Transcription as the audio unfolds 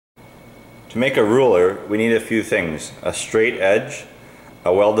To make a ruler, we need a few things: a straight edge,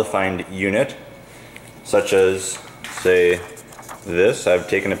 a well-defined unit, such as, say, this. I've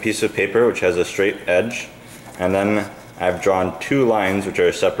taken a piece of paper which has a straight edge, and then I've drawn two lines which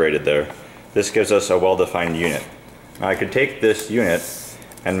are separated there. This gives us a well-defined unit. Now I could take this unit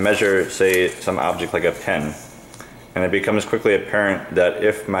and measure, say, some object like a pen, and it becomes quickly apparent that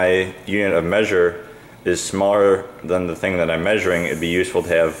if my unit of measure is smaller than the thing that I'm measuring, it'd be useful to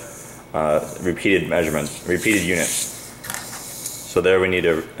have repeated measurements, repeated units. So there we need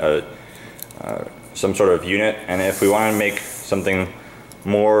some sort of unit, and if we want to make something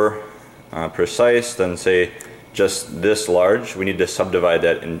more precise than, say, just this large, we need to subdivide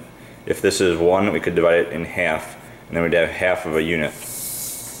that in. If this is 1, we could divide it in half, and then we'd have half of a unit.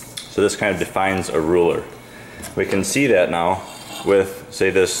 So this kind of defines a ruler. We can see that now with, say,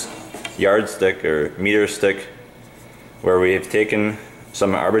 this yardstick or meter stick, where we have taken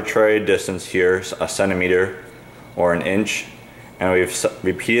some arbitrary distance here, a centimeter or an inch, and we've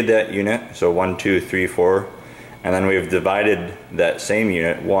repeated that unit, so 1, 2, 3, 4, and then we've divided that same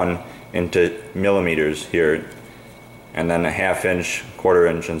unit, 1, into millimeters here, and then a half inch, quarter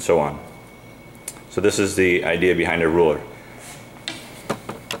inch, and so on. So this is the idea behind a ruler.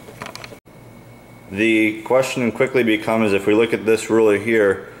 The question quickly becomes, if we look at this ruler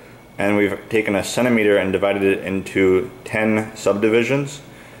here, and we've taken a centimeter and divided it into 10 subdivisions,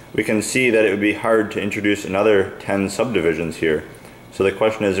 we can see that it would be hard to introduce another 10 subdivisions here. So the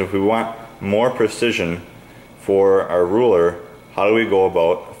question is, if we want more precision for our ruler, how do we go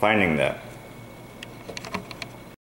about finding that?